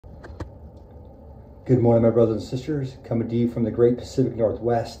Good morning, my brothers and sisters. Coming to you from the great Pacific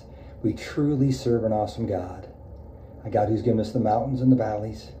Northwest. We truly serve an awesome God. A God who's given us the mountains and the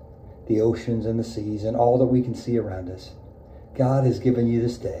valleys, the oceans and the seas, and all that we can see around us. God has given you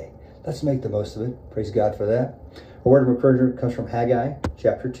this day. Let's make the most of it. Praise God for that. A word of encouragement comes from Haggai,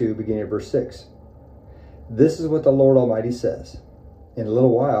 chapter 2, beginning at verse 6. This is what the Lord Almighty says. In a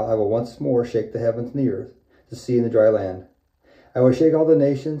little while I will once more shake the heavens and the earth, the sea and the dry land. I will shake all the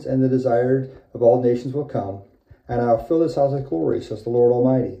nations, and the desired of all nations will come, and I will fill this house with glory, says the Lord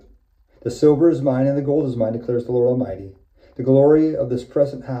Almighty. The silver is mine, and the gold is mine, declares the Lord Almighty. The glory of this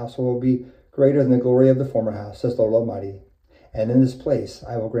present house will be greater than the glory of the former house, says the Lord Almighty. And in this place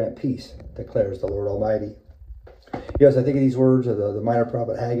I will grant peace, declares the Lord Almighty. As I think of these words of the minor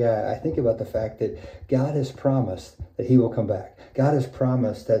prophet Haggai, I think about the fact that God has promised that he will come back. God has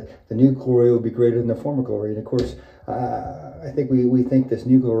promised that the new glory will be greater than the former glory. And of course, I think we think this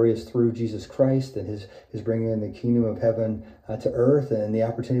new glory is through Jesus Christ and his bringing in the kingdom of heaven to earth and the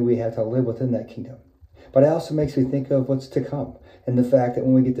opportunity we have to live within that kingdom. But it also makes me think of what's to come and the fact that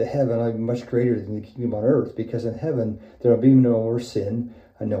when we get to heaven, it'll be much greater than the kingdom on earth, because in heaven, there will be no more sin,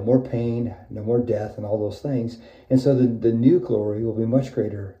 no more pain, no more death, and all those things. And so the new glory will be much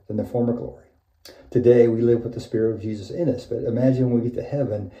greater than the former glory. Today, we live with the Spirit of Jesus in us, but imagine when we get to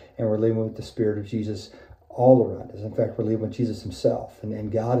heaven and we're living with the Spirit of Jesus all around us. In fact, we're living with Jesus himself and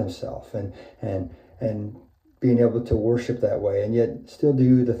God himself and being able to worship that way and yet still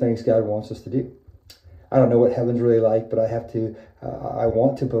do the things God wants us to do. I don't know what heaven's really like, but I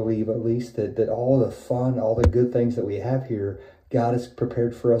want to believe at least that all the fun, all the good things that we have here, God has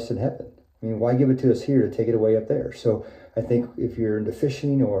prepared for us in heaven. I mean, why give it to us here to take it away up there? So I think if you're into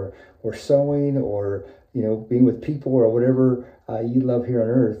fishing or sewing or, being with people or whatever you love here on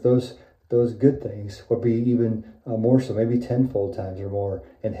earth, those good things will be even more so, maybe tenfold times or more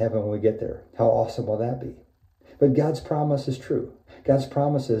in heaven when we get there. How awesome will that be? But God's promise is true. God's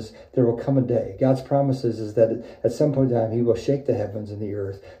promise is there will come a day. God's promises is that at some point in time, he will shake the heavens and the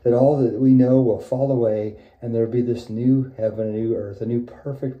earth, that all that we know will fall away, and there will be this new heaven, a new earth, a new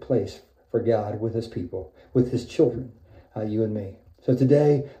perfect place for God with his people, with his children, you and me. So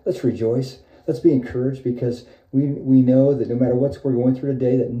today, let's rejoice. Let's be encouraged, because we know that no matter what we're going through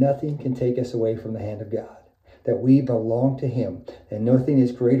today, that nothing can take us away from the hand of God, that we belong to him, and nothing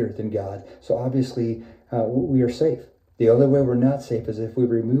is greater than God. So obviously, we are safe. The only way we're not safe is if we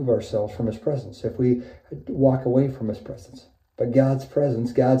remove ourselves from his presence, if we walk away from his presence. But God's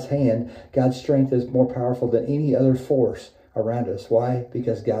presence, God's hand, God's strength is more powerful than any other force around us. Why?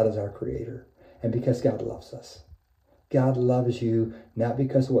 Because God is our creator and because God loves us. God loves you not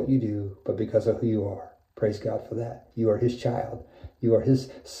because of what you do, but because of who you are. Praise God for that. You are his child. You are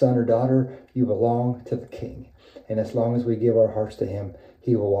his son or daughter. You belong to the King. And as long as we give our hearts to him,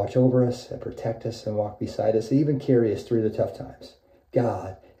 he will watch over us and protect us and walk beside us, and even carry us through the tough times.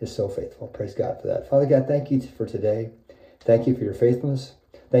 God is so faithful. Praise God for that. Father God, thank you for today. Thank you for your faithfulness.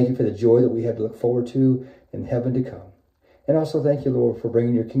 Thank you for the joy that we have to look forward to in heaven to come. And also thank you, Lord, for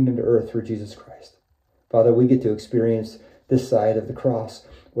bringing your kingdom to earth through Jesus Christ. Father, we get to experience this side of the cross,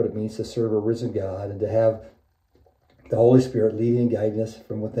 what it means to serve a risen God and to have the Holy Spirit leading and guiding us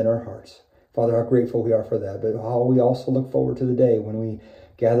from within our hearts. Father, how grateful we are for that, but how we also look forward to the day when we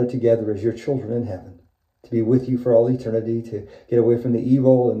gather together as your children in heaven, to be with you for all eternity, to get away from the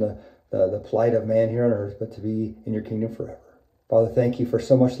evil and the plight of man here on earth, but to be in your kingdom forever. Father, thank you for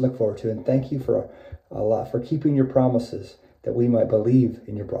so much to look forward to, and thank you for a lot for keeping your promises, that we might believe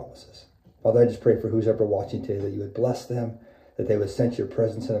in your promises. Father, I just pray for who's ever watching today, that you would bless them, that they would sense your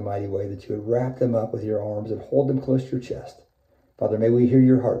presence in a mighty way, that you would wrap them up with your arms and hold them close to your chest. Father, may we hear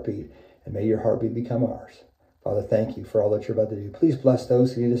your heartbeat, and may your heartbeat become ours. Father, thank you for all that you're about to do. Please bless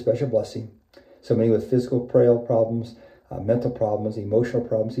those who need a special blessing. So many with physical problems, mental problems, emotional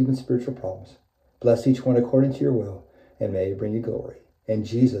problems, even spiritual problems. Bless each one according to your will, and may it bring you glory. In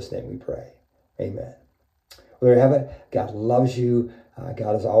Jesus' name we pray. Amen. Well, there you have it. God loves you.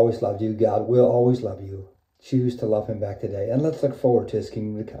 God has always loved you. God will always love you. Choose to love him back today. And let's look forward to his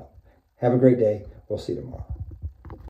kingdom to come. Have a great day. We'll see you tomorrow.